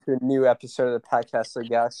to a new episode of the Podcast of the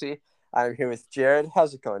Galaxy. I'm here with Jared.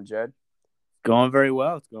 How's it going, Jared? Going very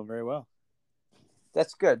well. It's going very well.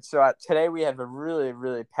 That's good. So today we have a really,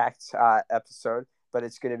 really packed episode, but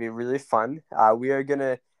it's going to be really fun. We are going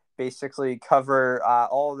to basically cover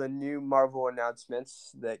all the new Marvel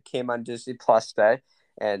announcements that came on Disney Plus Day,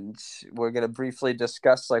 and we're going to briefly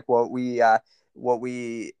discuss like what we are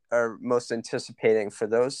most anticipating for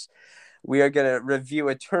those. We are going to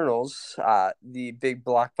review Eternals, the big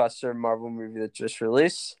blockbuster Marvel movie that just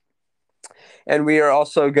released. And we are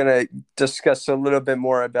also going to discuss a little bit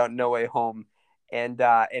more about No Way Home and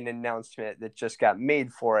an announcement that just got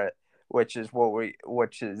made for it, which is related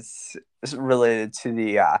to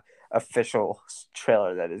the official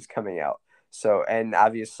trailer that is coming out. So, and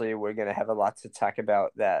obviously we're going to have a lot to talk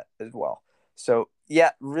about that as well. So,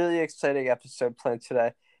 yeah, really exciting episode planned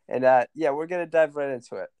today. And we're going to dive right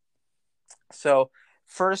into it. So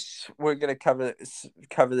first, we're gonna cover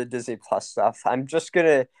the Disney Plus stuff. I'm just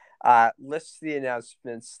gonna list the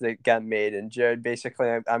announcements that got made, and Jared, basically,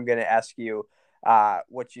 I'm gonna ask you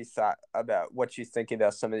what you think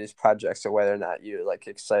about some of these projects, or whether or not you're like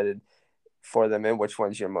excited for them, and which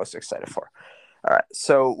ones you're most excited for. All right,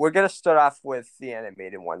 so we're gonna start off with the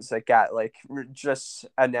animated ones that got just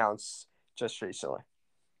announced just recently.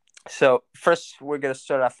 So first, we're gonna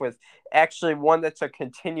start off with actually one that's a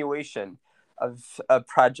continuation of a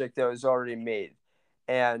project that was already made,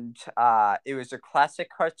 and it was a classic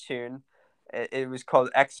cartoon. It was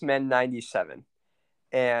called X-Men '97,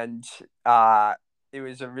 and it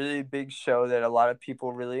was a really big show that a lot of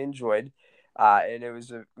people really enjoyed, and it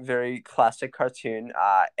was a very classic cartoon,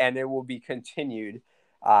 and it will be continued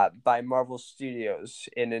by Marvel Studios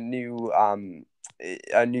in a new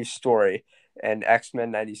story, and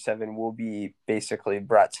X-Men '97 will be basically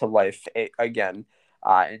brought to life again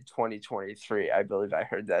in 2023. I believe I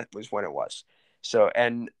heard that was when it was. So,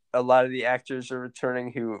 and a lot of the actors are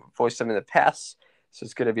returning who voiced them in the past. So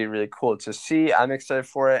it's going to be really cool to see. I'm excited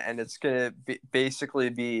for it, and it's going to basically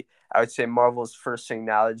be, I would say, Marvel's first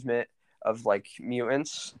acknowledgement of like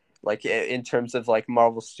mutants, like in terms of like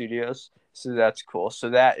Marvel Studios. So that's cool. So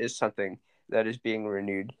that is something that is being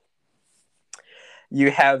renewed. You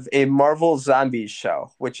have a Marvel Zombies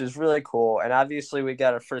show, which is really cool, and obviously we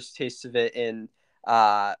got our first taste of it in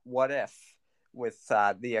What If, with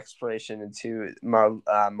the exploration into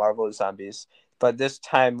Marvel Zombies. But this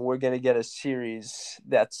time we're going to get a series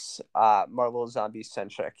that's Marvel Zombie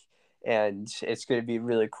centric, and it's going to be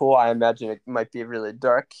really cool. I imagine it might be really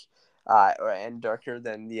dark and darker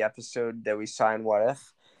than the episode that we saw in What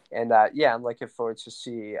If. And I'm looking forward to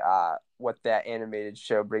see what that animated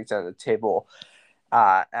show brings on the table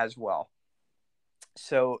as well.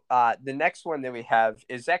 So the next one that we have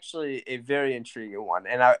is actually a very intriguing one,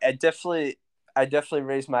 and I definitely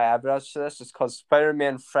raised my eyebrows to this. It's called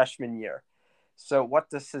Spider-Man Freshman Year. So what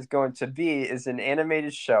this is going to be is an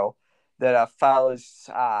animated show that follows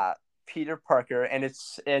Peter Parker, and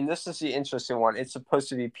this is the interesting one. It's supposed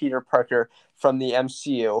to be Peter Parker from the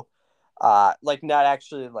MCU, like not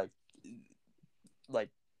actually like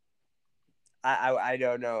I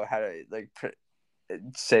don't know how to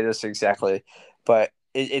say this exactly, but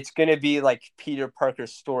it's going to be like Peter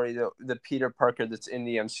Parker's story, the Peter Parker that's in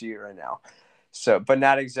the MCU right now. So, but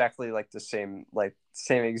not exactly like the same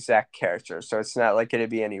exact character. So it's not like going to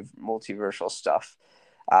be any multiversal stuff,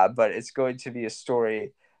 but it's going to be a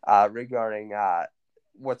story regarding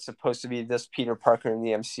what's supposed to be this Peter Parker in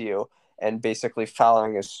the MCU, and basically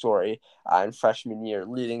following his story in freshman year,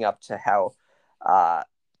 leading up to how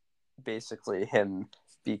basically him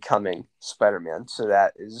becoming Spider-Man. So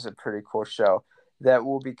that is a pretty cool show that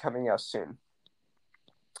will be coming out soon.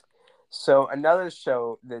 So another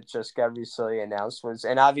show that just got recently announced was,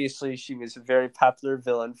 and obviously she was a very popular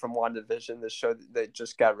villain from WandaVision, the show that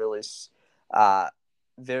just got released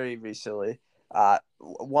very recently.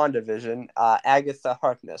 WandaVision, Agatha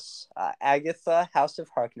Harkness. Agatha House of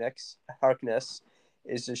Harkness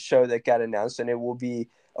is a show that got announced, and it will be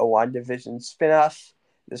a WandaVision spinoff.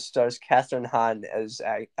 This stars Catherine Hahn as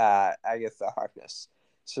Agatha Harkness.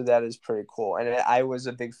 So that is pretty cool. And I was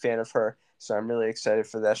a big fan of her, so I'm really excited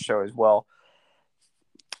for that show as well.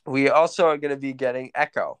 We also are going to be getting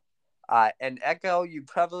Echo. And Echo,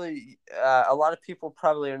 a lot of people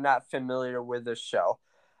probably are not familiar with this show.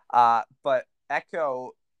 But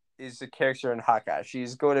Echo is a character in Hawkeye.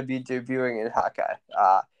 She's going to be debuting in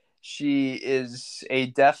Hawkeye. She is a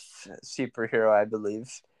deaf superhero, I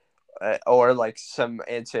believe. Or like some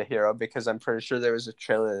anti-hero, because I'm pretty sure there was a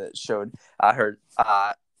trailer that showed her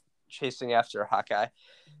chasing after Hawkeye.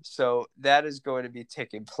 So that is going to be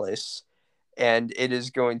taking place, and it is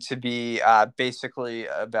going to be basically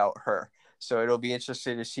about her. So it'll be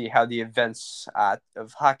interesting to see how the events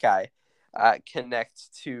of Hawkeye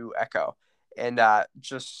connect to Echo. And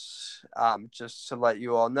just to let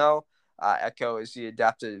you all know, Echo is the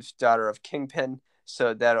adoptive daughter of Kingpin,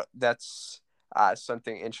 so that's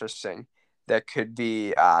something interesting that could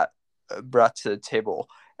be brought to the table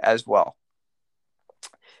as well.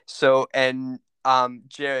 So, and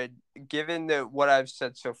Jared, given what I've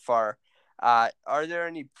said so far, are there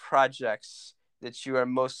any projects that you are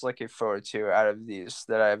most looking forward to out of these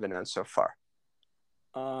that I have announced so far?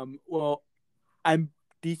 Well, I'm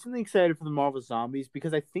decently excited for the Marvel Zombies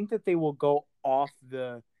because I think that they will go off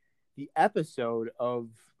the episode of,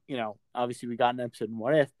 obviously we got an episode in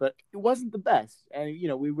What If, but it wasn't the best. And,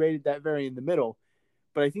 we rated that very in the middle.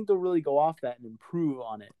 But I think they'll really go off that and improve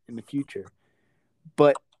on it in the future.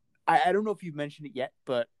 But I don't know if you've mentioned it yet,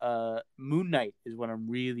 but Moon Knight is what I'm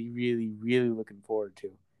really, really, really looking forward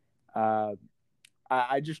to.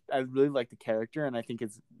 I really like the character, and I think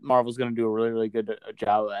Marvel's going to do a really, really good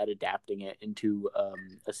job at adapting it into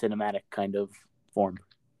a cinematic kind of form.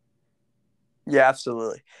 Yeah,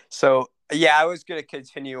 absolutely. So, yeah, I was going to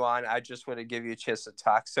continue on. I just want to give you a chance to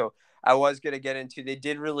talk. So, I was going to get into, they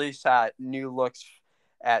did release new looks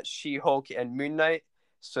at She-Hulk and Moon Knight.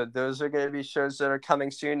 So, those are going to be shows that are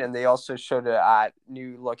coming soon. And they also showed a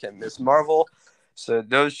new look at Ms. Marvel. So,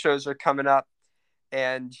 those shows are coming up.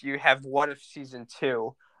 And you have What If Season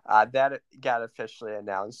 2 that got officially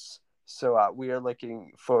announced. So, we are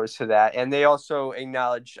looking forward to that. And they also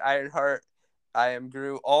acknowledged Ironheart, I Am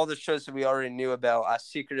Groot, all the shows that we already knew about,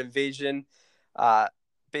 Secret Invasion,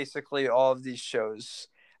 basically all of these shows,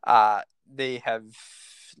 they have,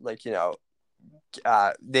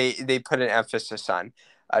 they put an emphasis on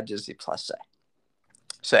Disney Plus.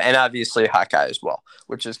 So, and obviously Hawkeye as well,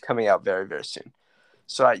 which is coming out very, very soon.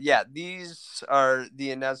 So, yeah, these are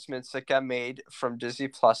the announcements that got made from Disney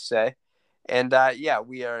Plus Day. And, yeah,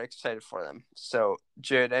 we are excited for them. So,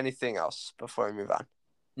 Jared, anything else before we move on?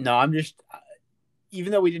 No, I'm just,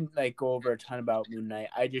 even though we didn't go over a ton about Moon Knight,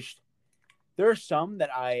 there are some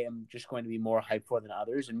that I am just going to be more hyped for than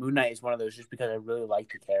others, and Moon Knight is one of those just because I really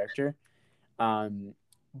like the character.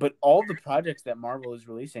 But all the projects that Marvel is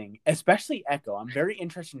releasing, especially Echo, I'm very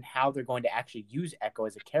interested in how they're going to actually use Echo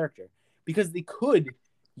as a character, because they could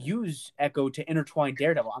use Echo to intertwine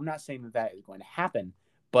Daredevil. I'm not saying that is going to happen,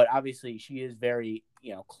 but obviously she is very,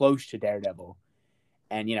 close to Daredevil.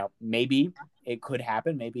 And, maybe it could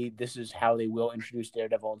happen. Maybe this is how they will introduce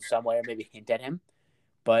Daredevil in some way, or maybe hint at him.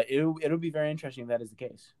 But it'll be very interesting if that is the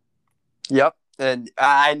case. Yep. And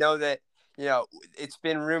I know that, it's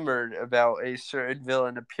been rumored about a certain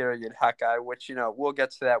villain appearing in Hawkeye, which, we'll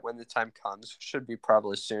get to that when the time comes. Should be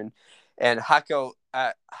probably soon. And Hako,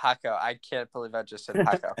 I can't believe I just said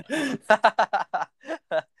Hako.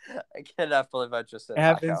 I cannot believe I just said It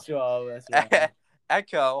happens to all of us. Yeah.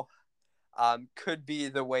 Echo could be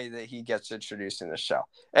the way that he gets introduced in the show,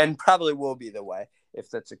 and probably will be the way if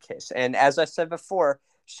that's the case. And as I said before,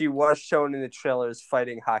 she was shown in the trailers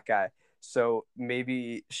fighting Hawkeye, so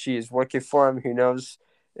maybe she is working for him. Who knows?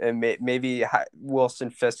 And maybe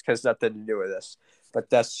Wilson Fisk has nothing to do with this,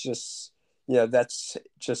 but that's just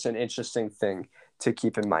an interesting thing to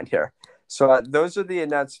keep in mind here. So those are the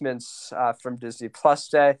announcements from Disney Plus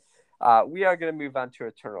Day. We are going to move on to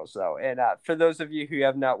Eternals, though. And for those of you who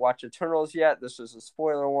have not watched Eternals yet, this is a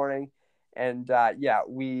spoiler warning. And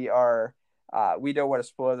we don't want to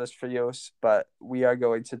spoil this for you, but we are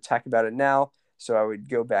going to talk about it now. So I would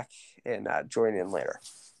go back and join in later.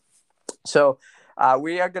 So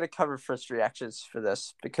we are going to cover first reactions for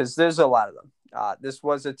this because there's a lot of them. This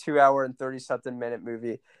was a 2 hour and 30-something minute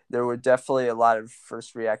movie. There were definitely a lot of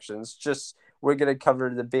first reactions. We're going to cover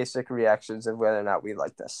the basic reactions of whether or not we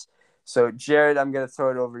like this. So, Jared, I'm going to throw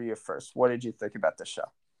it over to you first. What did you think about the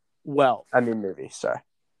show? Movie, sorry.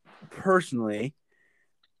 Personally,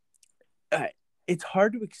 it's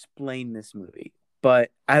hard to explain this movie, but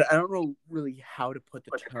I don't know really how to put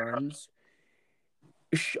the terms.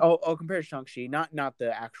 I'll compare Shang-Chi, not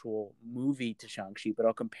the actual movie to Shang-Chi, but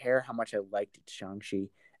I'll compare how much I liked Shang-Chi,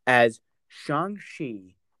 as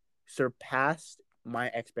Shang-Chi surpassed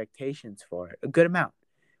my expectations for it a good amount.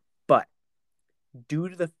 But due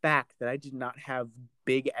to the fact that I did not have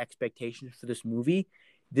big expectations for this movie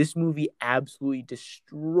absolutely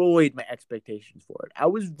destroyed my expectations for it. I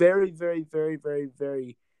was very, very, very, very,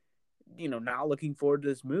 very, not looking forward to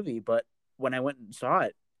this movie. But when I went and saw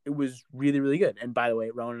it, it was really, really good. And by the way,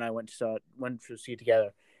 Rowan and I went to see it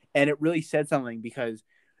together. And it really said something because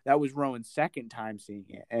that was Rowan's second time seeing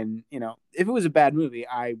it. And, if it was a bad movie,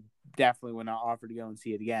 I definitely would not offer to go and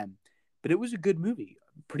see it again. But it was a good movie.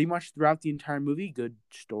 Pretty much throughout the entire movie, good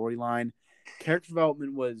storyline. Character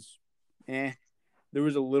development was, there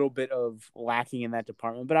was a little bit of lacking in that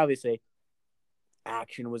department, but obviously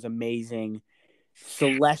action was amazing.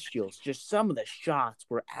 Celestials, just some of the shots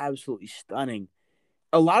were absolutely stunning.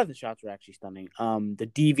 A lot of the shots were actually stunning. The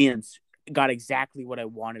Deviants got exactly what I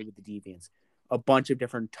wanted with the Deviants. A bunch of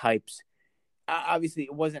different types. Obviously,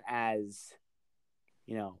 it wasn't as,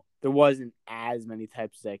 there wasn't as many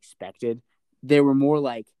types as I expected. There were more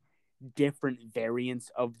like different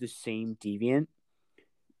variants of the same Deviant,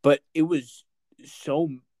 but it was so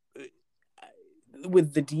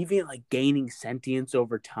with the Deviant like gaining sentience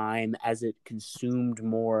over time as it consumed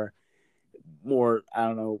more, I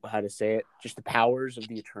don't know how to say it, just the powers of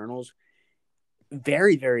the Eternals.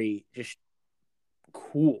 Very, very just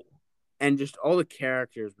cool, and just all the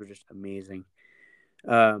characters were just amazing.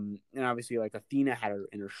 And obviously, like Athena had her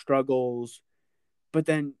inner struggles, but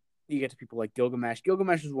then you get to people like Gilgamesh.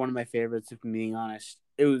 Gilgamesh was one of my favorites, if I'm being honest.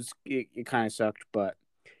 It kind of sucked, but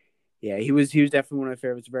yeah, he was definitely one of my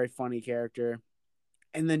favorites. Very funny character,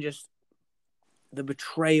 and then just the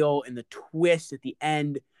betrayal and the twist at the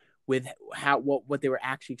end with what they were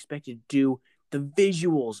actually expected to do. The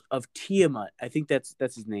visuals of Tiamat, I think that's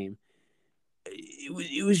his name.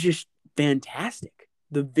 It was just fantastic.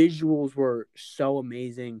 The visuals were so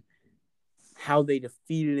amazing. How they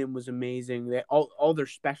defeated him was amazing. All their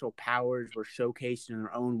special powers were showcased in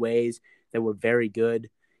their own ways that were very good.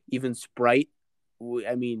 Even Sprite,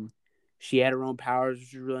 I mean, she had her own powers,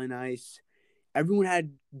 which was really nice. Everyone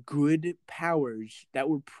had good powers that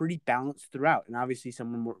were pretty balanced throughout, and obviously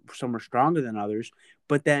some were stronger than others.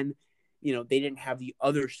 But then, they didn't have the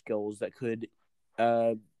other skills that could,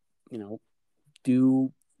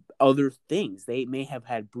 do other things. They may have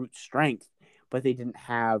had brute strength, but they didn't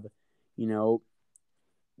have,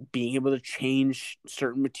 being able to change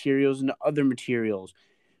certain materials into other materials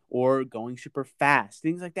or going super fast,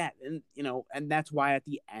 things like that. And, and that's why at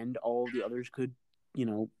the end, all the others could,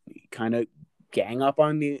 kind of gang up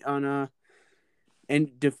on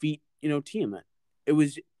and defeat, Tiamat. It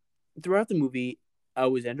was throughout the movie. I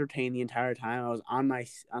was entertained the entire time. I was on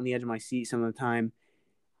the edge of my seat some of the time.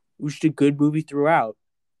 It was just a good movie throughout.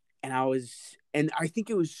 And I think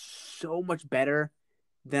it was so much better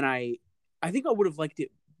than I think I would have liked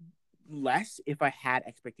it less if I had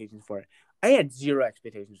expectations for it. I had zero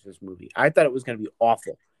expectations for this movie. I thought it was going to be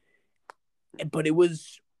awful, but it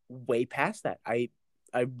was way past that. I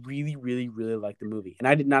really, really, really liked the movie, and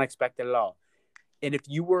I did not expect it at all. And if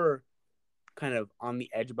you were kind of on the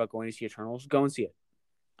edge about going to see Eternals, go and see it.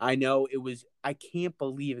 I know it was. I can't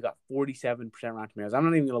believe it got 47% Rotten Tomatoes. I'm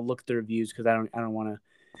not even going to look at the reviews because I don't want to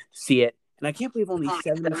see it, and I can't believe only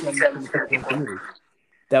 77% of people like the movie.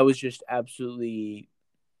 That was just absolutely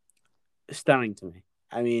stunning to me.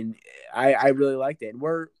 I mean, I really liked it. And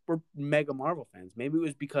we're mega Marvel fans. Maybe it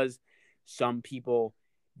was because some people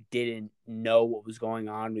didn't know what was going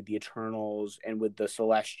on with the Eternals and with the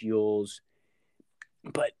Celestials,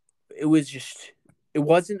 but it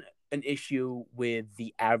wasn't an issue with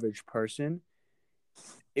the average person.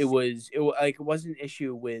 It wasn't an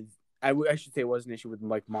issue with I should say it was an issue with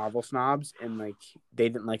like Marvel snobs and like they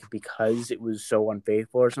didn't like it because it was so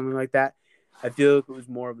unfaithful or something like that. I feel like it was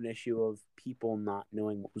more of an issue of people not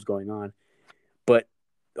knowing what was going on. But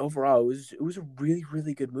overall, it was a really,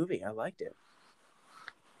 really good movie. I liked it.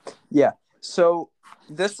 Yeah. So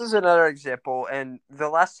this is another example, and the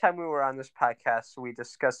last time we were on this podcast, we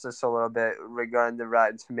discussed this a little bit regarding the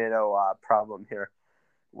Rotten Tomato problem here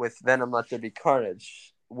with Venom: Let There Be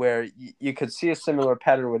Carnage, where you could see a similar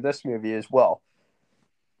pattern with this movie as well.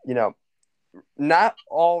 Not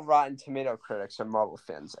all Rotten Tomato critics are Marvel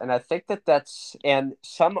fans, and I think and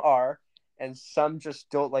some are, and some just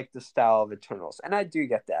don't like the style of Eternals, and I do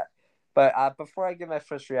get that. But before I give my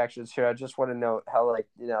first reactions here, I just want to note how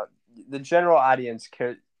the general audience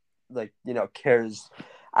cares,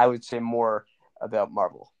 I would say, more about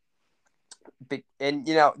Marvel. And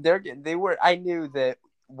I knew that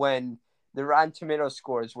when the Rotten Tomato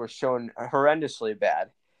scores were shown horrendously bad.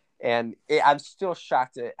 And I'm still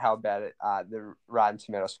shocked at how bad the Rotten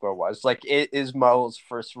Tomato score was. Like, it is Marvel's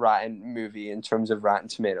first Rotten movie in terms of Rotten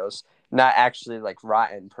Tomatoes. Not actually, like,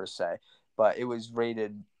 Rotten per se, but it was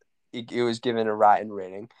rated. It was given a Rotten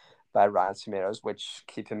rating by Rotten Tomatoes, which,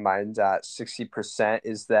 keep in mind, 60%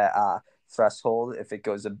 is that threshold. If it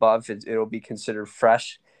goes above, it'll be considered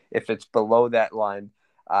fresh. If it's below that line,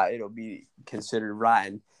 it'll be considered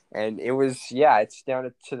rotten. And it's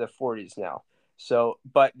down to the 40s now. So,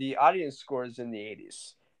 but the audience score is in the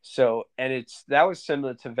 80s. So, and that was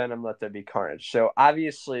similar to Venom: Let There Be Carnage. So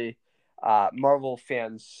obviously, Marvel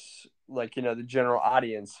fans, the general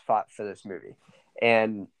audience, fought for this movie,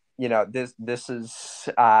 and this is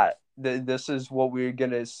this is what we're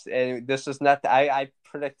gonna, and this is not. I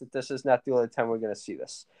predict that this is not the only time we're gonna see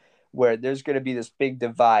this, where there's gonna be this big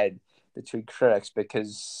divide between critics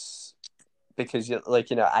because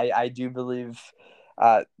I do believe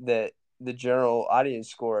that the general audience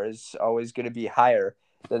score is always going to be higher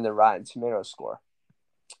than the Rotten Tomatoes score.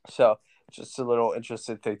 So just a little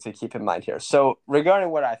interesting thing to keep in mind here. So regarding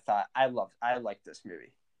what I thought, I liked this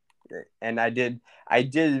movie, and I did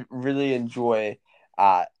really enjoy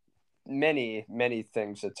many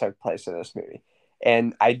things that took place in this movie.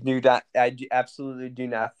 And I absolutely do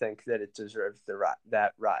not think that it deserves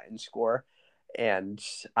that Rotten score, and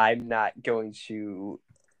I'm not going to,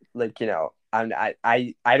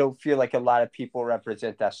 I don't feel like a lot of people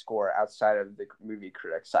represent that score outside of the movie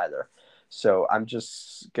critics either. So I'm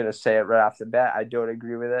just gonna say it right off the bat. I don't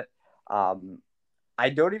agree with it. I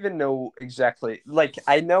don't even know exactly. Like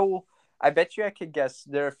I know, I bet you I could guess.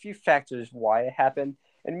 There are a few factors why it happened,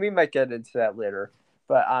 and we might get into that later.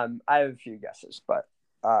 But I have a few guesses. But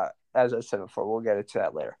as I said before, we'll get into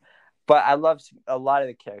that later. But I loved a lot of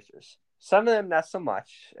the characters. Some of them not so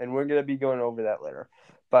much, and we're gonna be going over that later.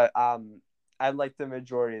 But I like the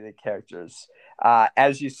majority of the characters.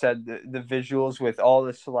 As you said, the visuals with all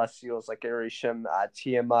the Celestials like Arishem,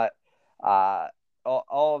 Tiamat, all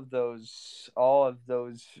of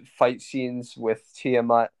those fight scenes with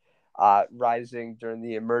Tiamat rising during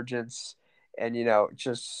the emergence, and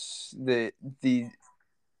just the the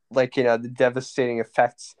devastating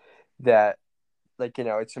effects that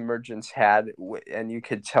its emergence had, and you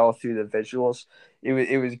could tell through the visuals.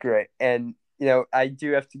 It was great, and I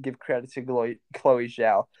do have to give credit to Chloe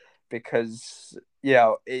Zhao because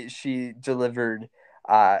she delivered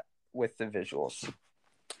with the visuals.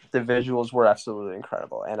 The visuals were absolutely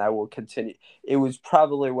incredible, and I will continue. It was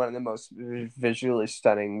probably one of the most visually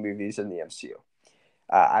stunning movies in the MCU.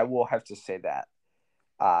 I will have to say that.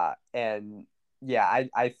 And yeah,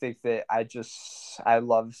 I think that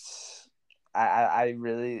I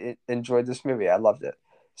really enjoyed this movie. I loved it.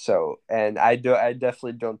 So, and I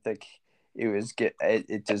definitely don't think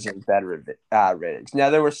it deserves better ratings. Now,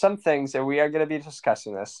 there were some things, and we are going to be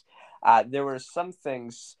discussing this. There were some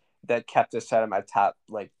things that kept us out of my top,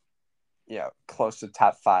 close to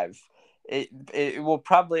top 5. It will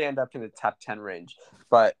probably end up in the top 10 range,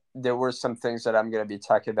 but there were some things that I'm going to be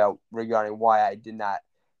talking about regarding why I do not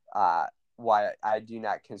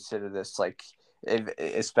consider this,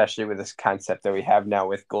 especially with this concept that we have now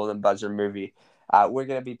with Golden Buzzer movie. We're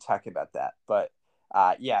going to be talking about that, but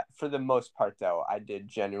yeah, for the most part though, I did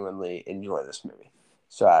genuinely enjoy this movie.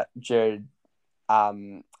 So Jared,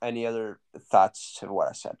 any other thoughts to what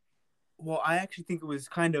I said? Well, I actually think it was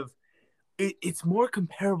it's more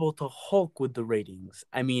comparable to Hulk with the ratings.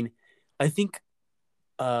 I mean, I think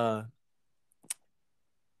uh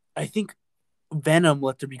I think Venom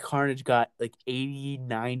Let There Be Carnage got like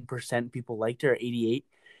 89% people liked it, or 88.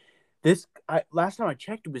 Last time I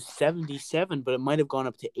checked it was 77, but it might have gone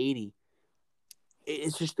up to 80.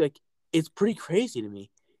 It's just it's pretty crazy to me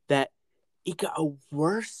that it got a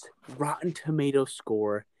worse Rotten Tomato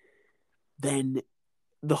score than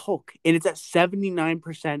the Hulk, and it's at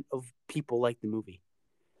 79% of people like the movie.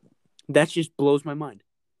 That just blows my mind.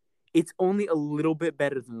 It's only a little bit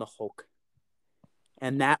better than the Hulk,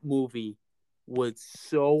 and that movie was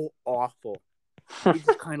so awful.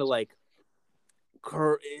 It's kind of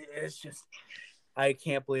it's just, I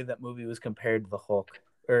can't believe that movie was compared to the Hulk,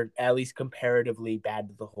 or at least comparatively bad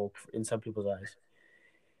to the Hulk in some people's eyes.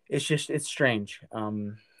 It's strange. I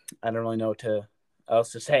don't really know what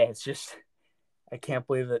else to say. It's just, I can't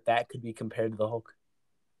believe that could be compared to the Hulk.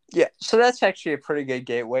 Yeah, so that's actually a pretty good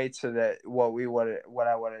gateway to what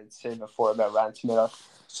I wanted to say before about Rotten Tomatoes.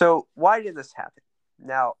 So why did this happen?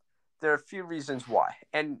 Now, there are a few reasons why,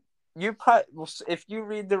 and if you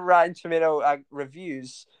read the Rotten Tomato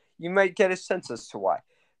reviews, you might get a sense as to why.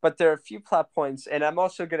 But there are a few plot points, and I'm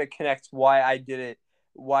also going to connect why I did it,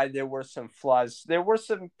 why there were some flaws. There were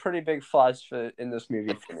some pretty big flaws in this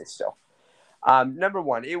movie for me still. Number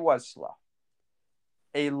one, it was slow.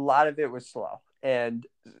 A lot of it was slow, and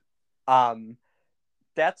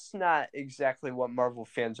that's not exactly what Marvel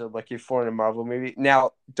fans are looking for in a Marvel movie.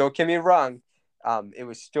 Now, don't get me wrong, it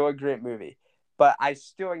was still a great movie, but I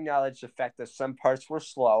still acknowledge the fact that some parts were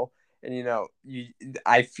slow, and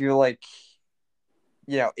I feel like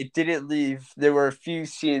it didn't leave. There were a few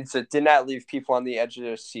scenes that did not leave people on the edge of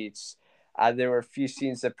their seats. There were a few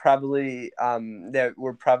scenes that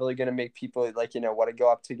were probably going to make people want to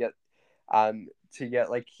go up to get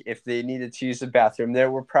if they needed to use the bathroom.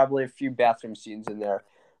 There were probably a few bathroom scenes in there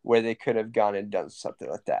where they could have gone and done something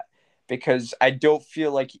like that, because I don't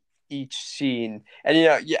feel like each scene, and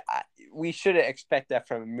yeah, we shouldn't expect that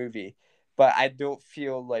from a movie, but I don't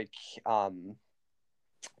feel like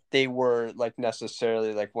they were like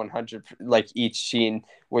necessarily like 100, like each scene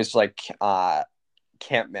was like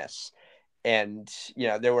can't miss. And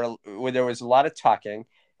there was a lot of talking,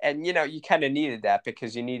 and you kind of needed that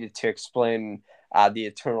because you needed to explain the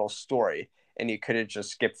Eternal story, and you could have just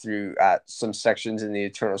skipped through some sections in the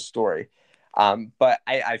Eternal story. But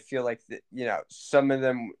I feel like that, some of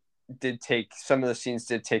the scenes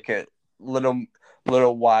did take a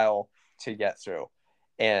little while to get through,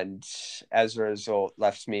 and as a result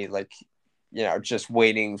left me like just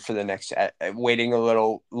waiting a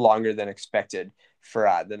little longer than expected for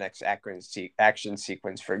the next action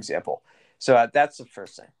sequence, for example. So that's the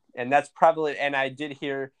first thing, and that's probably. And I did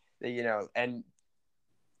hear that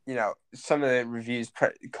some of the reviews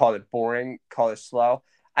call it boring, call it slow.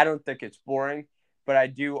 I don't think it's boring, but I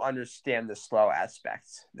do understand the slow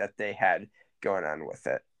aspects that they had going on with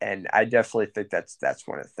it, and I definitely think that's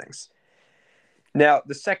one of the things. Now,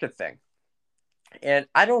 the second thing, and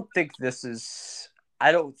I don't think this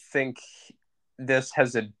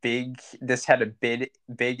had a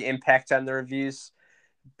big impact on the reviews,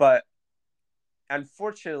 but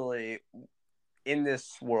unfortunately, in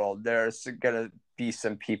this world, there's gonna be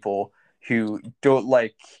some people who don't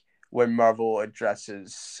like when Marvel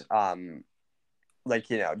addresses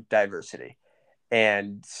diversity,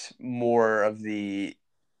 and more of the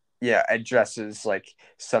addresses like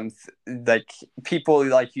like people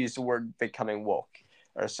like use the word becoming woke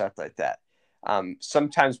or stuff like that.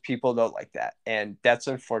 Sometimes people don't like that, and that's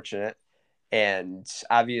unfortunate. And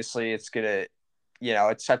obviously, it's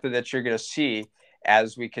something that you're gonna see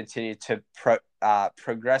as we continue to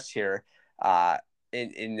progress here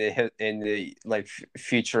in the like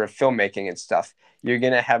future of filmmaking and stuff. You're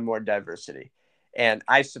gonna have more diversity, and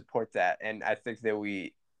I support that, and I think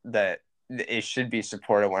that it should be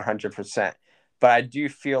supported 100%. But I do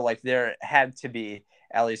feel like there had to be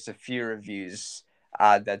at least a few reviews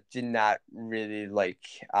that did not really the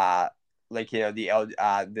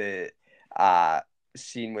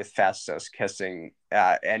scene with Fastos kissing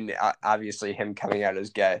and obviously him coming out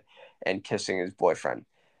as gay and kissing his boyfriend.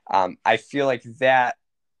 I feel like that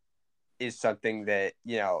is something that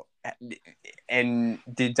and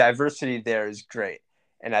the diversity there is great,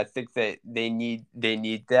 and I think that they need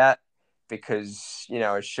that because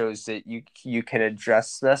it shows that you can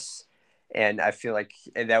address this, and I feel like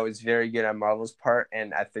that was very good on Marvel's part,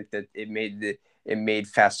 and I think that it made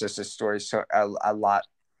Fastos' story so a lot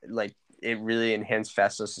like it really enhanced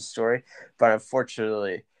Fastos' story, but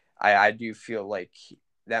unfortunately, I do feel like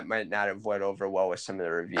that might not have went over well with some of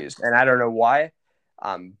the reviews, and I don't know why.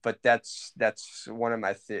 But that's that's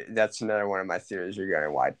another one of my theories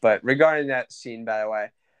regarding why. But regarding that scene, by the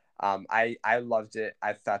way, I loved it.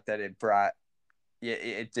 I thought that it brought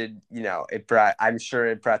it did it brought I'm sure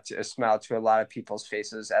it brought a smile to a lot of people's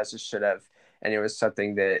faces as it should have, and it was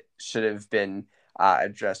something that should have been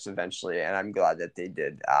addressed eventually, and I'm glad that they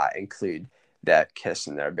did include that kiss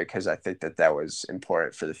in there because I think that was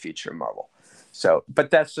important for the future of Marvel. So, but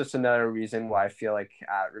that's just another reason why I feel like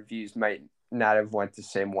reviews might not have went the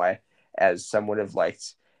same way as some would have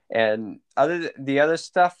liked. And the other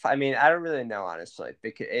stuff, I mean, I don't really know honestly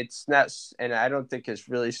because it's not, and I don't think it's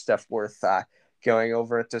really stuff worth going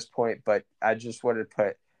over at this point. But I just wanted to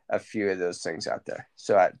put a few of those things out there.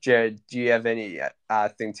 So, Jared, do you have any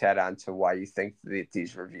thing to add on to why you think that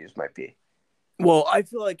these reviews might be? Well, I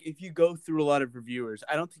feel like if you go through a lot of reviewers,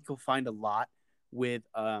 I don't think you'll find a lot with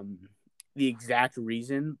the exact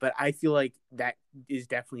reason, but I feel like that is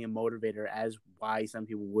definitely a motivator as why some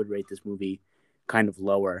people would rate this movie kind of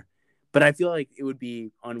lower. But I feel like it would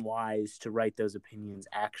be unwise to write those opinions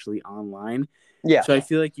actually online. Yeah. So I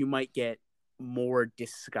feel like you might get more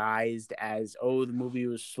disguised as, oh, the movie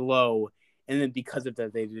was slow. And then because of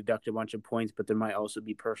that, they deduct a bunch of points, but there might also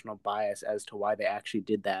be personal bias as to why they actually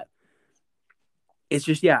did that. It's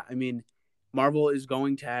just, yeah, I mean, Marvel is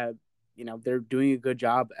going to have, they're doing a good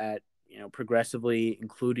job at, progressively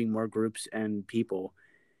including more groups and people.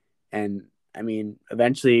 And I mean,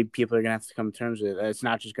 eventually people are going to have to come to terms with it. It's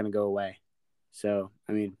not just going to go away. So,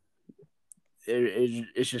 I mean,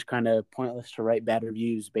 it's just kind of pointless to write bad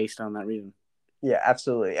reviews based on that reason. Yeah,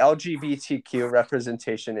 absolutely. LGBTQ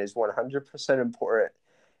representation is 100% important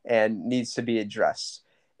and needs to be addressed.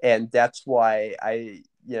 And that's why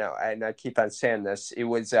and I keep on saying this, it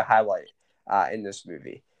was a highlight in this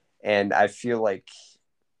movie. And I feel like,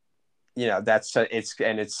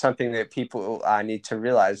 it's something that people need to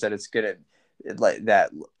realize that it's going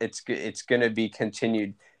to be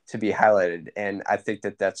continued to be highlighted. And I think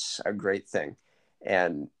that that's a great thing.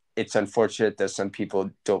 And it's unfortunate that some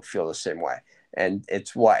people don't feel the same way. And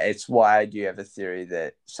it's why I do have a theory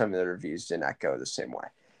that some of the reviews did not go the same way.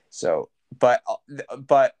 So, but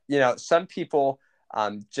some people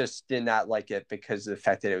just did not like it because of the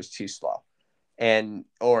fact that it was too slow,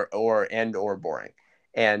 or boring.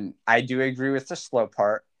 And I do agree with the slow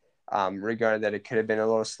part, regarding that it could have been a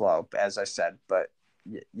little slow, as I said. But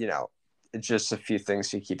it's just a few things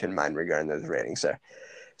to keep in mind regarding those ratings there.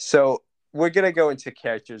 So we're gonna go into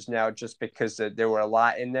characters now, just because there were a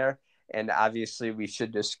lot in there, and obviously we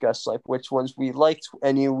should discuss like which ones we liked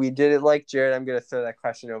and we didn't like. Jared, I'm gonna throw that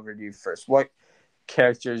question over to you first. What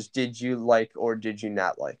characters did you like or did you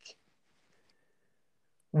not like?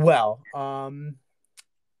 Well,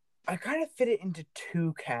 I kind of fit it into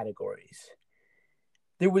two categories.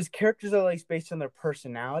 There was characters I liked based on their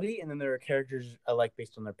personality, and then there were characters I liked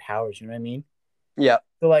based on their powers. You know what I mean? Yeah.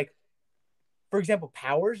 So, like, for example,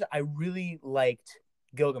 powers, I really liked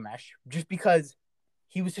Gilgamesh just because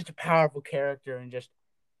he was such a powerful character, and just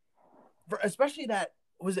especially that,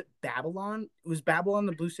 was it Babylon? Was Babylon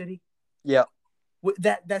the Blue City? Yeah.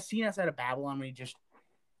 That scene outside of Babylon when he just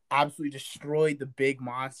absolutely destroyed the big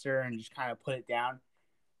monster and just kind of put it down.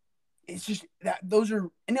 It's just that those are,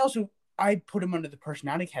 and also I put him under the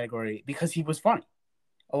personality category because he was funny.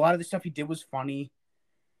 A lot of the stuff he did was funny,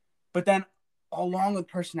 but then along with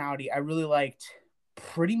personality, I really liked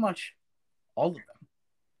pretty much all of them.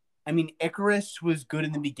 I mean, Icarus was good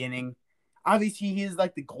in the beginning. Obviously, he is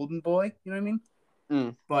like the golden boy. You know what I mean?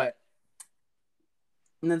 Mm. But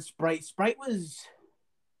and then Sprite was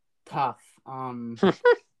tough. I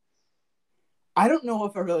don't know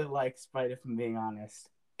if I really like Sprite, if I'm being honest.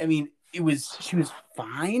 I mean, she was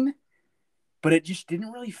fine, but it just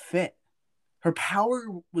didn't really fit. Her power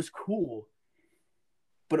was cool,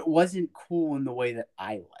 but it wasn't cool in the way that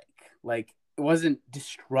I like. Like, it wasn't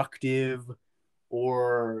destructive,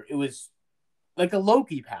 or it was like a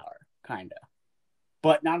Loki power, kind of,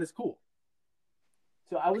 but not as cool.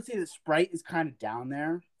 So I would say that Sprite is kind of down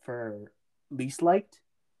there for least liked,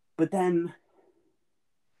 but then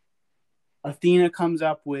Athena comes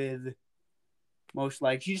up with most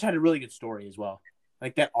liked. She just had a really good story as well.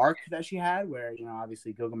 Like that arc that she had where,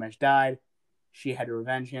 obviously Gilgamesh died. She had to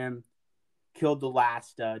revenge him, killed the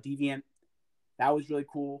last deviant. That was really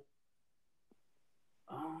cool.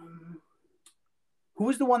 Who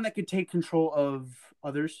was the one that could take control of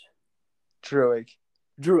others? Druig.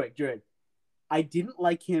 I didn't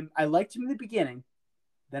like him. I liked him in the beginning.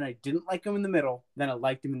 Then I didn't like him in the middle. Then I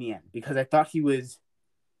liked him in the end because I thought he was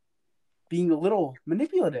being a little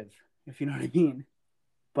manipulative, if you know what I mean.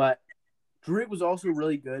 But Druig was also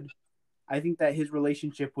really good. I think that his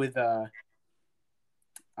relationship with we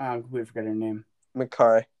forgot her name.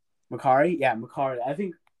 Makari. Yeah, Makari. I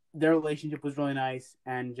think their relationship was really nice,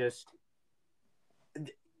 and just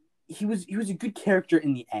he was a good character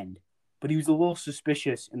in the end, but he was a little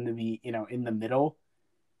suspicious in the middle,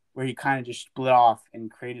 where he kind of just split off and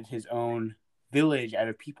created his own village out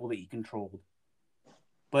of people that he controlled.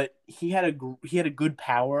 But he had a good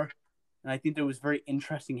power, and I think that was very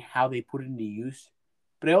interesting how they put it into use.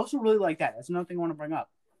 But I also really like that. That's another thing I want to bring up.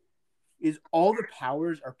 Is all the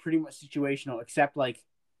powers are pretty much situational, except like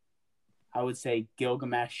I would say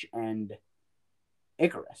Gilgamesh and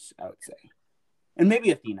Icarus, I would say. And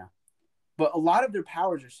maybe Athena. But a lot of their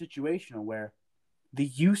powers are situational, where the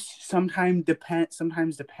use sometimes depends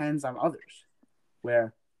on others.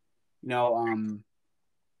 Where,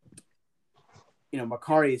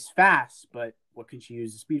 Makari is fast, but what can she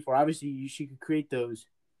use the speed for? Obviously, she could create those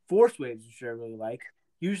force waves, which I really like.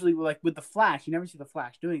 Usually, like with the Flash, you never see the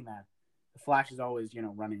Flash doing that. The Flash is always,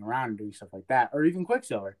 running around and doing stuff like that, or even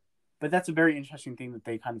Quicksilver. But that's a very interesting thing that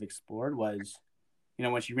they kind of explored was,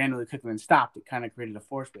 when she randomly clicked and then stopped, it kind of created a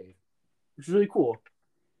force wave, which is really cool.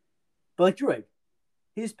 But like Druig,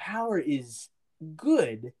 his power is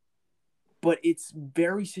good, but it's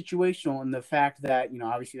very situational in the fact that,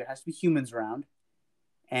 obviously there has to be humans around,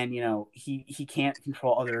 and, he can't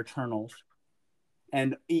control other Eternals.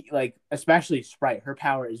 And, especially Sprite, her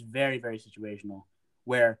power is very, very situational,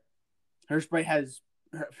 where her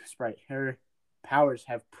powers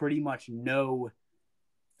have pretty much no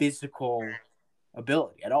physical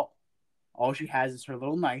ability at all. All she has is her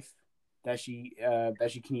little knife that she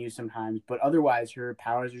can use sometimes, but otherwise her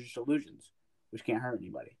powers are just illusions, which can't hurt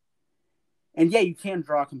anybody. And yeah, you can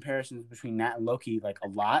draw comparisons between that and Loki like a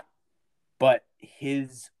lot, but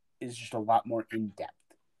his is just a lot more in depth.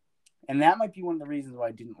 And that might be one of the reasons why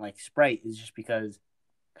I didn't like Sprite, is just because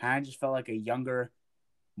kind of just felt like a younger,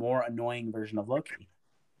 more annoying version of Loki.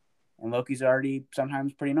 And Loki's already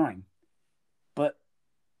sometimes pretty annoying. But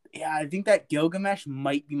yeah, I think that Gilgamesh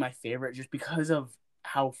might be my favorite just because of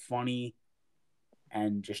how funny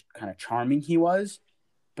and just kind of charming he was,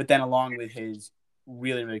 but then along with his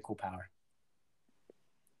really, really cool power.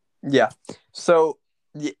 Yeah. So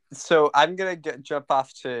I'm gonna jump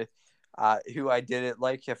off to who I didn't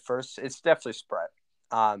like at first. It's definitely Sprite.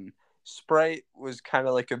 Sprite was kind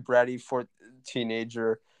of like a bratty for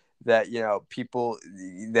teenager that people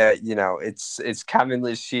that it's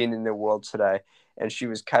commonly seen in the world today, and she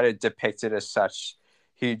was kind of depicted as such.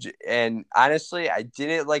 Huge, and honestly, I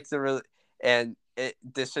didn't like and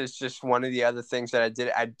this is just one of the other things that I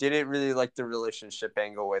did. I didn't really like the relationship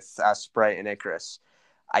angle with Sprite and Icarus.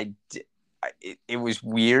 I did, it was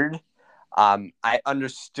weird. I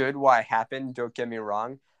understood why it happened. Don't get me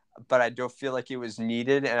wrong, but I don't feel like it was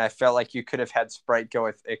needed, and I felt like you could have had Sprite go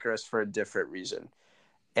with Icarus for a different reason.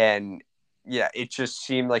 And yeah, it just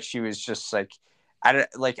seemed like she was just like, I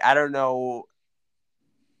don't know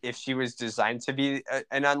if she was designed to be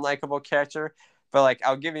an unlikable character, but like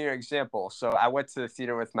I'll give you an example. So I went to the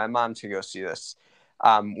theater with my mom to go see this.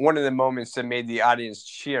 One of the moments that made the audience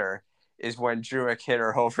cheer is when Druig hit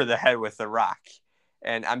her over the head with a rock.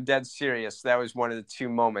 And I'm dead serious. That was one of the two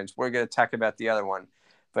moments. We're going to talk about the other one,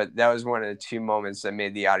 but that was one of the two moments that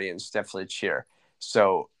made the audience definitely cheer.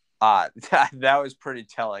 So that was pretty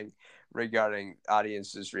telling regarding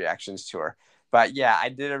audience's reactions to her. But yeah, I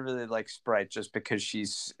didn't really like Sprite just because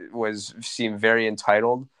seemed very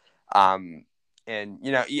entitled. And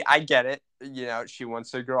I get it. She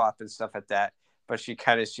wants to grow up and stuff like that, but she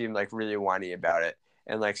kind of seemed like really whiny about it.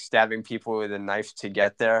 And like stabbing people with a knife to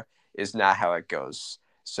get there is not how it goes.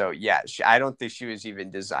 So yeah, I don't think she was even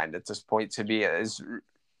designed at this point to be as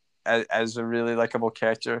a really likable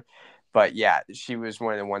character. But yeah, she was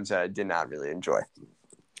one of the ones that I did not really enjoy.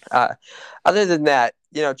 Other than that,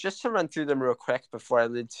 just to run through them real quick before I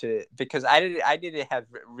lead to, because I didn't have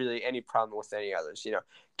really any problem with any others.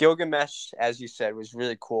 Gilgamesh, as you said, was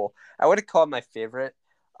really cool. I would have called my favorite.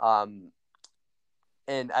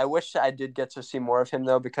 And I wish I did get to see more of him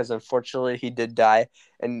though, because unfortunately he did die,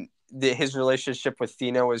 and his relationship with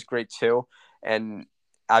Thena was great too. And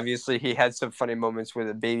obviously he had some funny moments with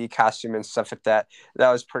a baby costume and stuff like that.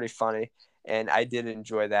 That was pretty funny, and I did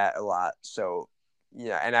enjoy that a lot. So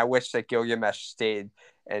and I wish that Gilgamesh stayed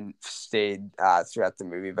throughout the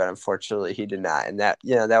movie, but unfortunately he did not, and that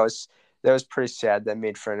was pretty sad. That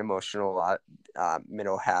made for an emotional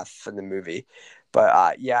middle half of the movie,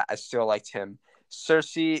 but yeah, I still liked him.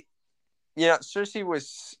 Cersei, Cersei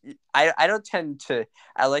was. I don't tend to.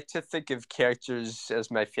 I like to think of characters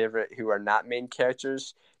as my favorite who are not main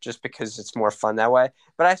characters, just because it's more fun that way.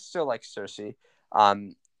 But I still like Cersei.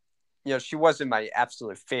 She wasn't my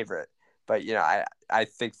absolute favorite, but I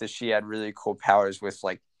think that she had really cool powers with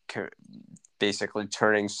like basically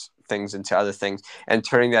turning things into other things and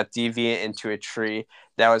turning that deviant into a tree.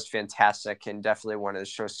 That was fantastic and definitely one of the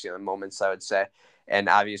show stealing moments, I would say. And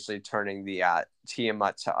obviously turning the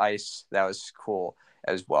Tiamat to ice, that was cool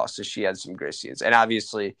as well. So she had some great scenes, and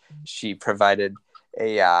obviously she provided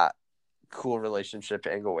a cool relationship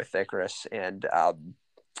angle with Icarus and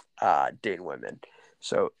Dane Women.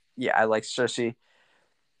 So yeah, I like Cersei.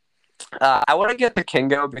 I want to get to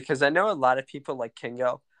Kingo because I know a lot of people like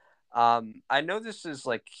Kingo. I know this is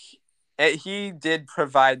like he did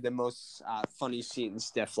provide the most funny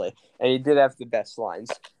scenes, definitely, and he did have the best lines.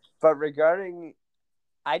 But regarding,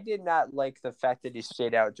 I did not like the fact that he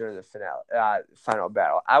stayed out during the final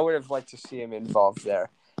battle. I would have liked to see him involved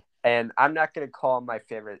there, and I'm not going to call him my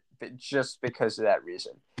favorite, but just because of that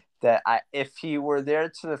reason. If he were there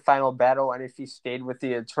to the final battle and if he stayed with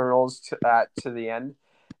the Eternals to the end,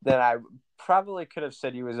 then I probably could have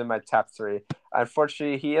said he was in my top three.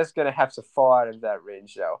 Unfortunately, he is going to have to fall out of that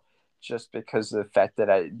range, though, just because of the fact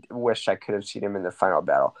that I wish I could have seen him in the final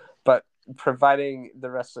battle. But providing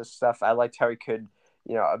the rest of the stuff, I liked how he could,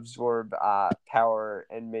 absorb power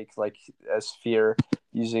and make like a sphere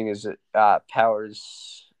using his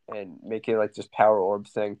powers and make it like this power orb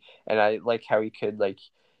thing. And I like how he could like,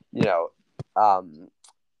 you know,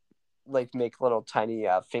 like make little tiny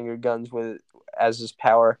finger guns as his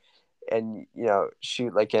power, and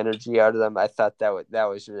shoot like energy out of them. I thought that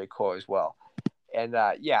was really cool as well, and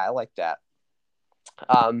yeah, I like that.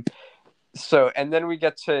 So and then we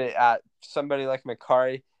get to somebody like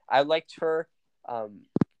Makari. I liked her.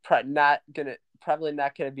 Probably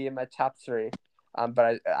not gonna be in my top three.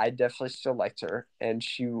 But I definitely still liked her, and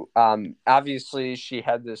she obviously she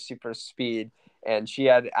had the super speed, and she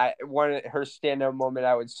had her standout moment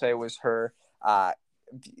I would say was her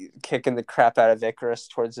kicking the crap out of Icarus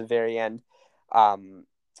towards the very end, and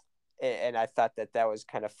I thought that was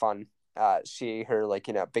kind of fun seeing her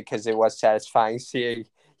because it was satisfying seeing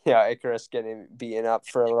Icarus getting beaten up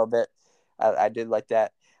for a little bit. I did like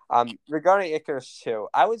that. Regarding Icarus too,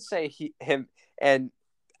 I would say him, and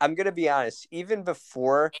I'm gonna be honest. Even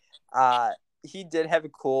before, he did have a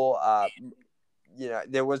cool.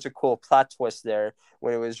 There was a cool plot twist there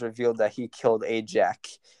when it was revealed that he killed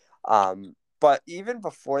Ajax. But even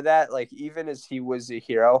before that, like even as he was a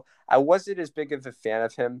hero, I wasn't as big of a fan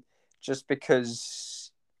of him, just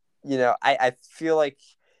because, I feel like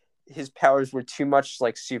his powers were too much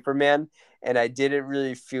like Superman, and I didn't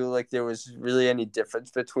really feel like there was really any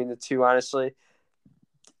difference between the two, honestly.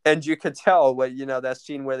 And you could tell when that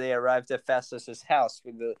scene where they arrived at Fastus's house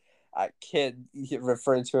with the kid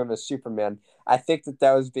referring to him as Superman. I think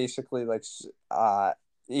that was basically like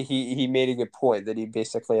he made a good point that he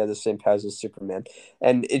basically had the same powers as Superman,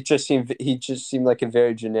 and he just seemed like a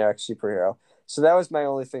very generic superhero. So that was my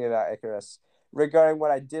only thing about Icarus. Regarding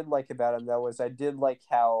what I did like about him, though, was I did like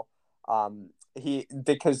how he,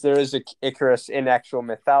 because there is a Icarus in actual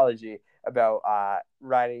mythology about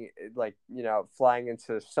riding, like, flying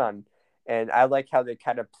into the sun, and I like how they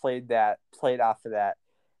kind of played off of that.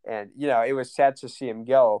 And it was sad to see him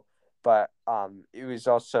go, but it was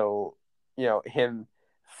also, him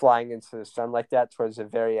flying into the sun like that towards the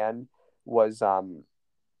very end was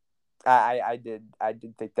I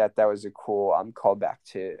did think that was a cool callback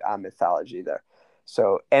to mythology there.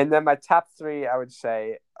 So, and then my top three I would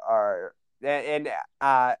say are, and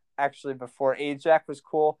actually before, Ajax was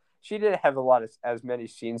cool. She didn't have a lot of as many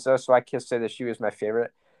scenes though, so I can't say that she was my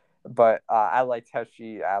favorite. But I liked how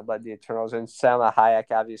she led the Eternals, and Salma Hayek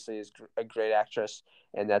obviously is a great actress,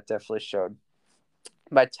 and that definitely showed.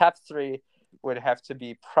 My top three would have to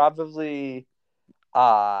be probably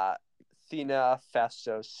uh, Thena,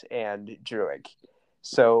 Phastos, and Druig.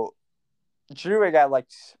 So Druig I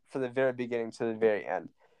liked from the very beginning to the very end,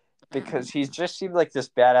 because he just seemed like this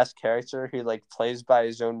badass character who like plays by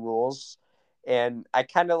his own rules, and I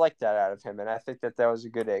kind of like that out of him, and I think that was a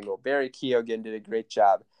good angle. Barry Keoghan did a great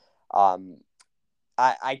job. Um,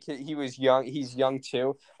 he was young. He's young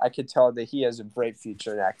too. I could tell that he has a bright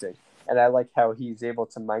future in acting, and I like how he's able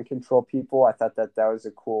to mind control people. I thought that was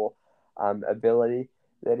a cool ability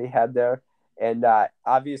that he had there. And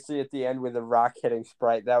obviously, at the end with the rock hitting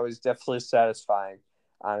Sprite, that was definitely satisfying,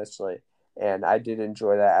 honestly. And I did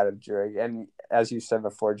enjoy that out of Druig. And as you said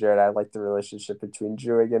before, Jared, I like the relationship between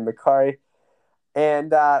Druig and Makari.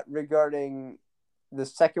 And regarding the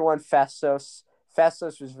second one, Fastos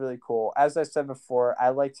was really cool. As I said before, I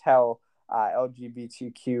liked how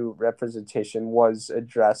LGBTQ representation was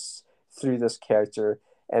addressed through this character,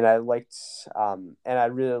 and I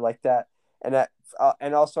really liked that.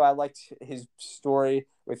 And also I liked his story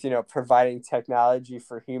with providing technology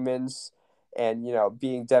for humans, and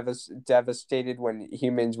being devastated when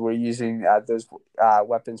humans were using those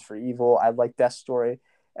weapons for evil. I liked that story,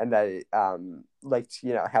 and I liked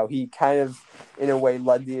how he kind of in a way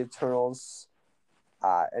led the Eternals,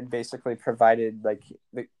 and basically provided like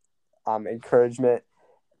the encouragement.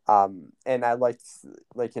 And I liked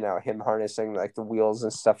like him harnessing like the wheels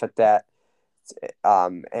and stuff like that,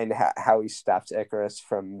 and how he stopped Icarus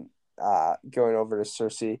from going over to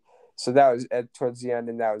Cersei. So that was towards the end,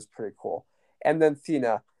 and that was pretty cool. And then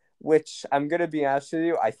Thena, which I'm gonna be honest with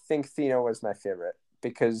you, I think Thena was my favorite,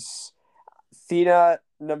 because Thena,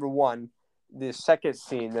 number one, the second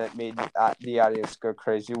scene that made the audience go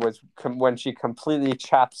crazy was when she completely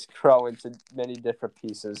chops Crow into many different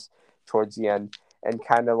pieces towards the end, and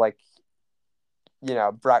kind of like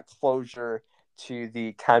brought closure to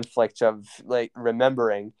the conflict of like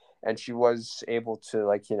remembering. And she was able to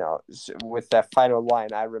like with that final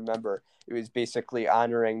line, I remember, it was basically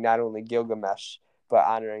honoring not only Gilgamesh but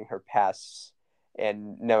honoring her past,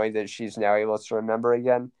 and knowing that she's now able to remember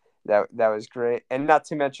again. That was great. And not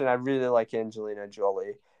to mention, I really like Angelina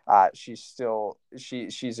Jolie. She's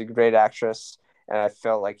a great actress, and I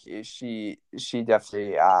felt like she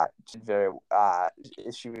definitely did very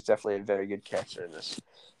she was definitely a very good character in this.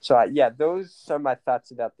 So yeah, those are my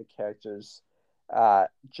thoughts about the characters.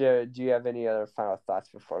 Jared, do you have any other final thoughts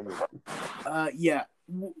before we move on? Yeah.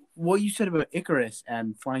 What you said about Icarus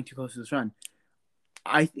and flying too close to the sun,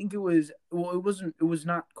 I think it was, well, it was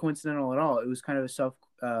not coincidental at all. It was kind of a self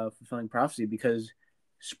fulfilling prophecy, because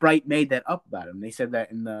Sprite made that up about him. They said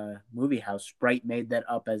that in the movie, how Sprite made that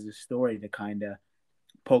up as a story to kind of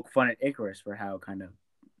poke fun at Icarus for how kind of,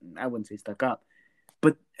 I wouldn't say stuck up,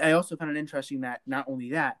 but I also found it interesting that not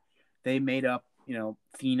only that, they made up,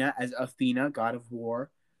 Athena as Athena, god of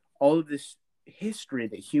war. All of this history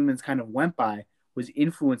that humans kind of went by was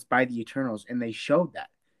influenced by the Eternals, and they showed that.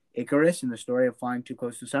 Icarus, in the story of flying too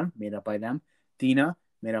close to the sun, made up by them. Athena,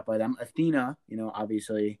 made up by them. Athena,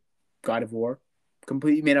 obviously, god of war.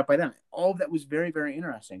 completely made up by them. All of that was very, very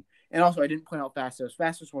interesting. And also, I didn't point out Phastos.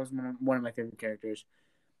 Phastos was one of my favorite characters.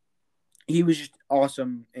 He was just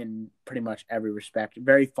awesome in pretty much every respect.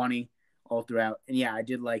 Very funny all throughout. And yeah, I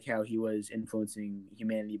did like how he was influencing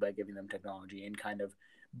humanity by giving them technology and kind of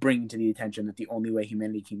bringing to the attention that the only way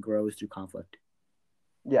humanity can grow is through conflict.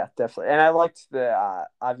 Yeah, definitely. And I liked the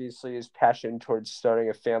obviously his passion towards starting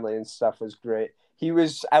a family and stuff was great.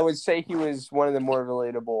 I would say he was one of the more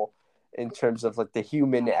relatable in terms of like the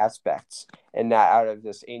human aspects and not out of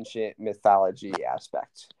this ancient mythology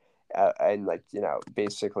aspect. And like,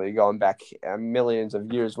 basically going back millions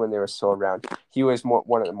of years when they were still around, he was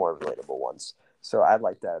one of the more relatable ones. So I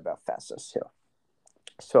like that about Phastos too.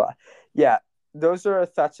 So, yeah, those are our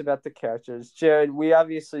thoughts about the characters. Jared, we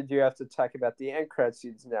obviously do have to talk about the end credit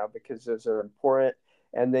scenes now because those are important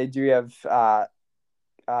and they do have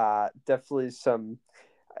definitely some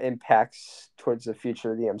impacts towards the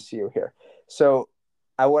future of the MCU here. So,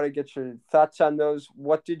 I want to get your thoughts on those.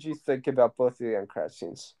 What did you think about both of the end credit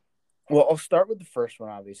scenes? Well, I'll start with the first one,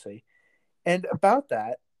 obviously. And about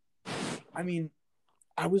that, I mean,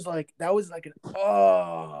 I was like, that was like an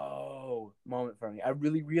oh moment for me. I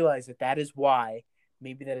really realized that is why,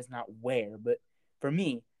 maybe that is not where, but for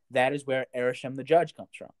me, that is where Arishem the Judge comes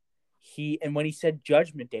from. And when he said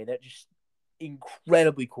Judgment Day, that just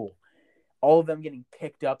incredibly cool. All of them getting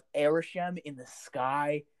picked up, Arishem in the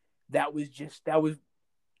sky, that was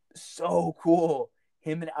so cool.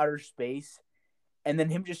 Him in outer space, and then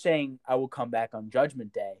him just saying, "I will come back on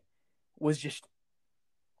Judgment Day," was just,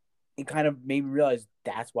 it kind of made me realize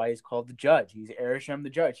that's why he's called the Judge. He's Arishem the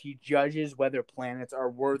Judge. He judges whether planets are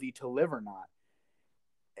worthy to live or not.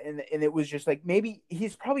 And it was just like, maybe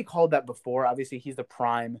he's probably called that before. Obviously, he's the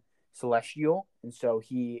prime celestial, and so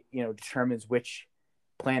he, determines which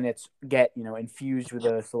planets get, infused with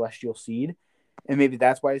a celestial seed. And maybe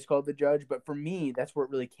that's why he's called the Judge. But for me, that's where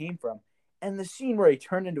it really came from. And the scene where he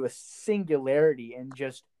turned into a singularity and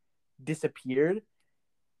just disappeared,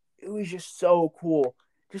 it was just so cool.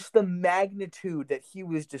 Just the magnitude that he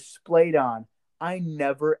was displayed on. I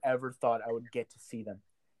never ever thought I would get to see them.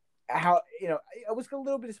 I was a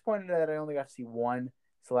little bit disappointed that I only got to see one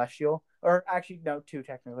celestial, or actually no, two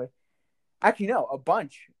technically. Actually no, a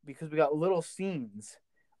bunch, because we got little scenes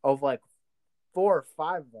of like 4 or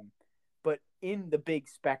 5 of them. But in the big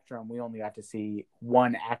spectrum, we only got to see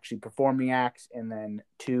one actually performing acts, and then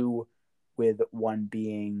 2 with one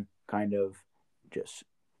being kind of just,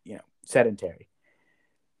 sedentary.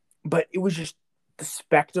 But it was just the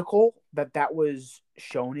spectacle that was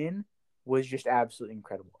shown in was just absolutely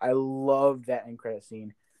incredible. I love that end credit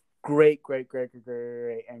scene. Great, great, great, great,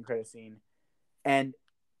 great end credit scene. And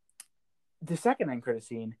the second end credit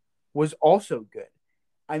scene was also good.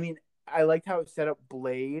 I mean, I liked how it set up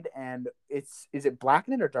Blade, and is it Black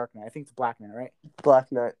Knight or Dark Knight? I think it's Black Knight, right?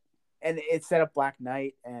 Black Knight. And it set up Black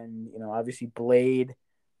Knight, and obviously Blade.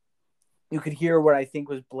 You could hear what I think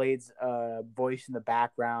was Blade's voice in the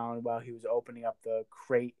background while he was opening up the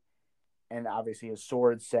crate, and obviously his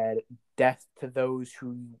sword said, "Death to those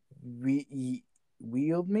who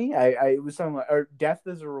wield me." It was something or death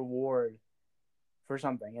is a reward for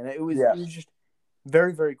something, and it was just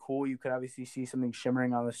very, very cool. You could obviously see something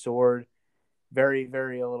shimmering on the sword, very,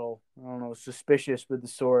 very a little, I don't know, suspicious with the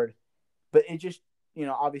sword, but it just,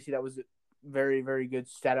 obviously that was a very, very good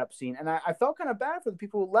setup scene, and I felt kind of bad for the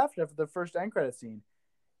people who left after the first end credit scene.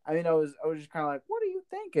 I mean, I was just kind of like, what are you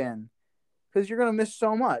thinking? Because you're gonna miss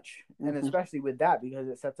so much, and especially with that, because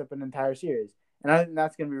it sets up an entire series, and I think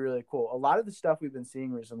that's gonna be really cool. A lot of the stuff we've been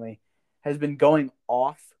seeing recently has been going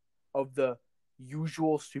off of the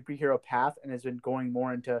usual superhero path and has been going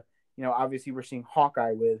more into, obviously we're seeing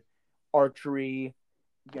Hawkeye with archery,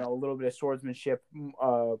 a little bit of swordsmanship,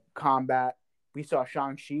 combat. We saw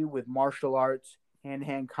Shang-Chi with martial arts,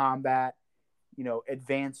 hand-to-hand combat,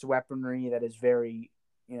 advanced weaponry that is very,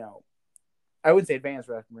 I wouldn't say advanced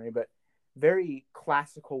weaponry, but very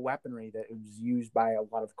classical weaponry that was used by a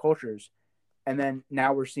lot of cultures. And then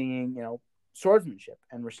now we're seeing, swordsmanship,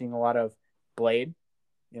 and we're seeing a lot of Blade.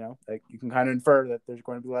 Like you can kind of infer that there's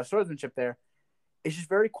going to be a lot of swordsmanship there. It's just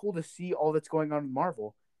very cool to see all that's going on in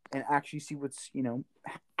Marvel and actually see what's,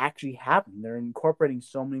 actually happening. They're incorporating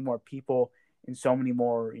so many more people and so many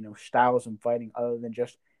more, styles of fighting other than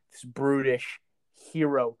just this brutish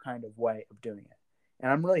hero kind of way of doing it. And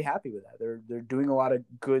I'm really happy with that. They're doing a lot of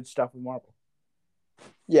good stuff with Marvel.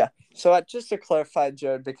 Yeah. So just to clarify,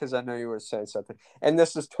 Jared, because I know you were saying something, and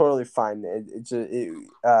this is totally fine. It's a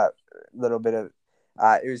little bit of,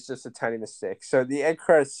 it was just a tiny mistake. So the end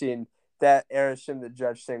credit scene, that Arishem the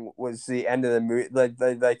Judge thing, was the end of the movie. Like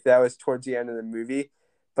that was towards the end of the movie.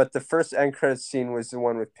 But the first end credit scene was the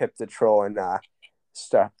one with Pip the Troll and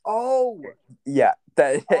Star. Oh, Yeah,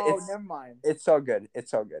 that oh, never mind. it's all good.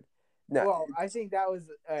 It's all good. No, Well, I think that was.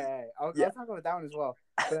 yeah, I'll talk about that one as well.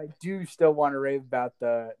 But I do still want to rave about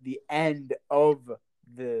the end of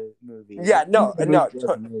the movie. yeah, The end of no, the movie no, was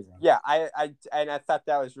amazing. yeah. I thought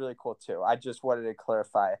that was really cool too. I just wanted to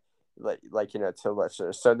clarify, like to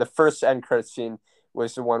listeners. So the first end credit scene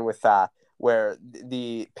was the one with where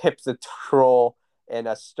the Pip the Troll and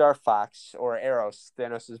a Star Fox or Eros,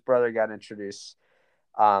 Thanos' brother, got introduced.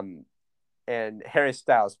 Um, and Harry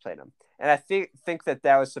Styles played him. And I think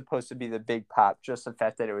that was supposed to be the big pop, just the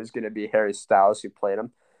fact that it was going to be Harry Styles who played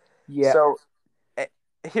him. Yeah. So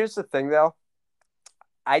here's the thing, though.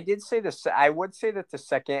 I did say this. I would say that the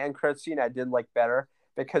second end credit scene I did like better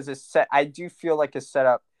because it's set. I do feel like it's set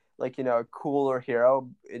up like a cooler hero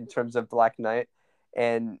in terms of Black Knight,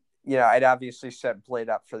 and I'd obviously set Blade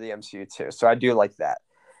up for the MCU too. So I do like that,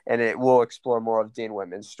 and it will explore more of Dean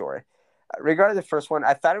Whitman's story. Regarding the first one,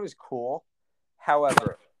 I thought it was cool.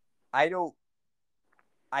 However, I don't.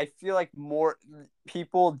 I feel like more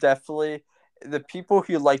people definitely the people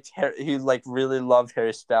who really love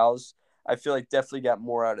Harry Styles. I feel like definitely got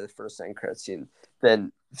more out of the first end credit scene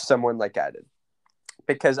than someone like I did,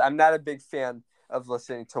 because I'm not a big fan of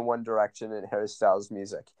listening to One Direction and Harry Styles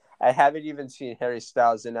music. I haven't even seen Harry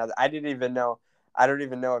Styles in other. I didn't even know. I don't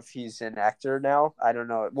even know if he's an actor now. I don't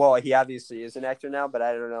know. Well, he obviously is an actor now, but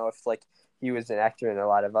I don't know if like he was an actor in a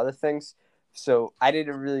lot of other things. So I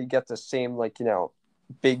didn't really get the same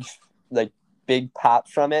big like big pop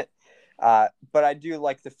from it. But I do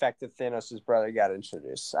like the fact that Thanos' brother got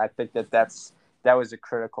introduced. I think that was a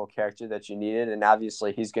critical character that you needed, and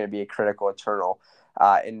obviously he's going to be a critical Eternal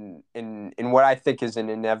in what I think is an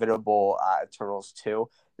inevitable Eternals 2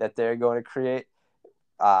 that they're going to create.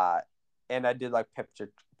 And I did like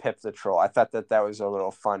Pip the Troll. I thought that was a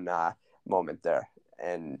little fun moment there,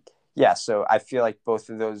 and yeah, so I feel like both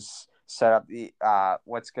of those set up the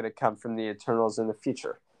what's going to come from the Eternals in the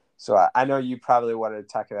future. So I know you probably wanted to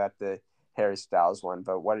talk about the Harry Styles one,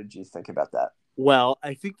 but what did you think about that? Well,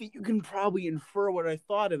 I think that you can probably infer what I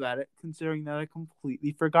thought about it, considering that I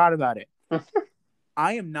completely forgot about it.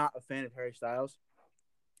 I am not a fan of Harry Styles.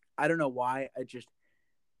 I don't know why.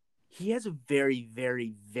 He has a very,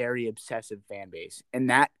 very, very obsessive fan base, and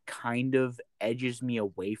that kind of edges me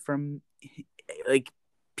away from like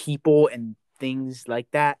people and things like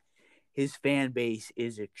that. His fan base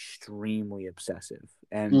is extremely obsessive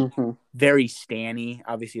and very stanny.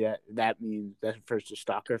 Obviously, that means that refers to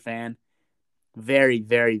stalker fan. Very,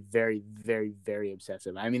 very, very, very, very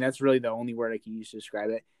obsessive. I mean, that's really the only word I can use to describe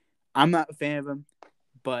it. I'm not a fan of him,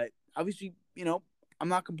 but obviously, I'm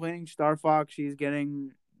not complaining. Star Fox, she's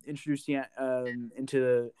getting introduced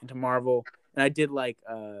into Marvel, and I did like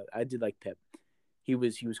Pip. He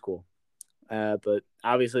was cool. But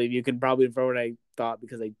obviously, you can probably infer what I thought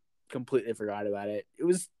because I completely forgot about it. It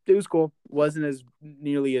was cool. Wasn't as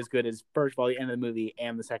nearly as good as first of all the end of the movie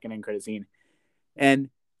and the second end credit scene. And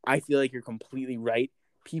I feel like you're completely right.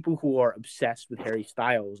 People who are obsessed with Harry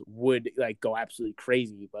Styles would go absolutely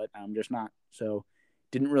crazy, but I'm just not. So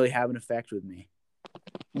didn't really have an effect with me.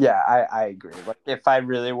 Yeah, I agree. Like if I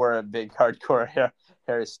really were a big hardcore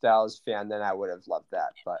Harry Styles fan, then I would have loved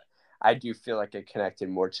that. But I do feel like it connected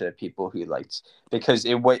more to the people who liked because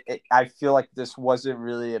I feel like this wasn't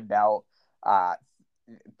really about.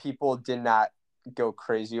 People did not go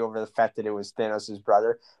crazy over the fact that it was Thanos'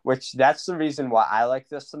 brother, which that's the reason why I like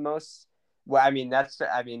this the most. Well, I mean not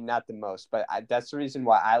the most, but that's the reason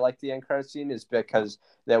why I like the end credit scene is because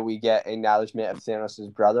that we get acknowledgement of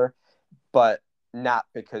Thanos' brother, but not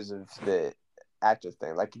because of the actor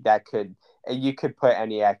thing. Like you could put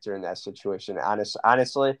any actor in that situation.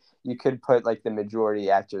 Honestly, you could put like the majority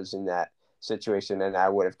actors in that situation, and I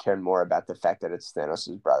would have cared more about the fact that it's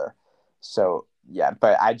Thanos' brother. So yeah,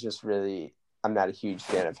 but I'm not a huge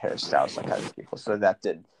fan of Harry Styles like other people, so that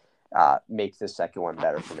did make the second one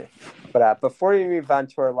better for me. But before we move on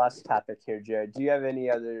to our last topic here, Jared, do you have any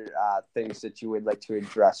other things that you would like to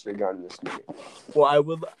address regarding this movie? Well, I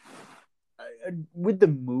would with the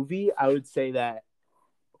movie, I would say that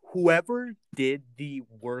whoever did the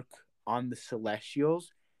work on the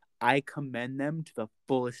Celestials, I commend them to the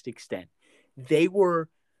fullest extent. They were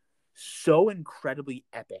so incredibly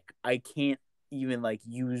epic. I can't even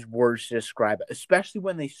use words to describe it, especially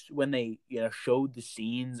when they showed the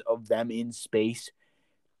scenes of them in space.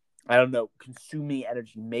 I don't know, consuming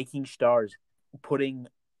energy, making stars, putting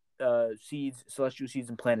celestial seeds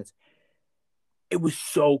and planets. It was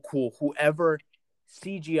so cool. Whoever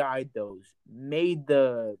CGI'd those, made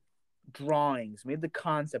the drawings, made the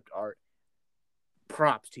concept art,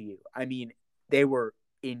 props to you. I mean, they were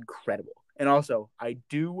incredible. And also, I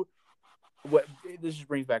do what this just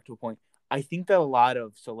brings back to a point. I think that a lot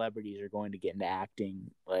of celebrities are going to get into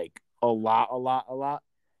acting, like a lot.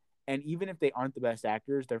 And even if they aren't the best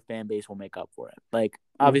actors, their fan base will make up for it. Like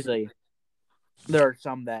obviously, there are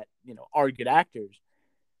some that are good actors.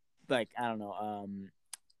 Like I don't know,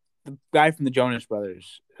 the guy from the Jonas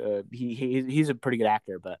Brothers. He's a pretty good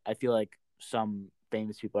actor, but I feel like some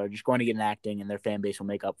famous people are just going to get in acting, and their fan base will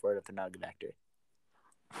make up for it if they're not a good actor.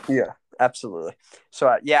 Yeah, absolutely. So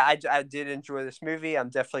I did enjoy this movie. I'm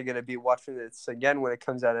definitely going to be watching this again when it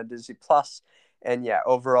comes out on Disney Plus. And yeah,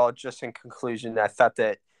 overall, just in conclusion, I thought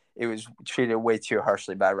that it was treated way too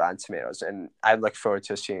harshly by Rotten Tomatoes, and I look forward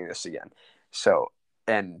to seeing this again. So,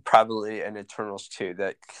 and probably an Eternals 2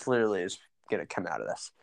 that clearly is going to come out of this.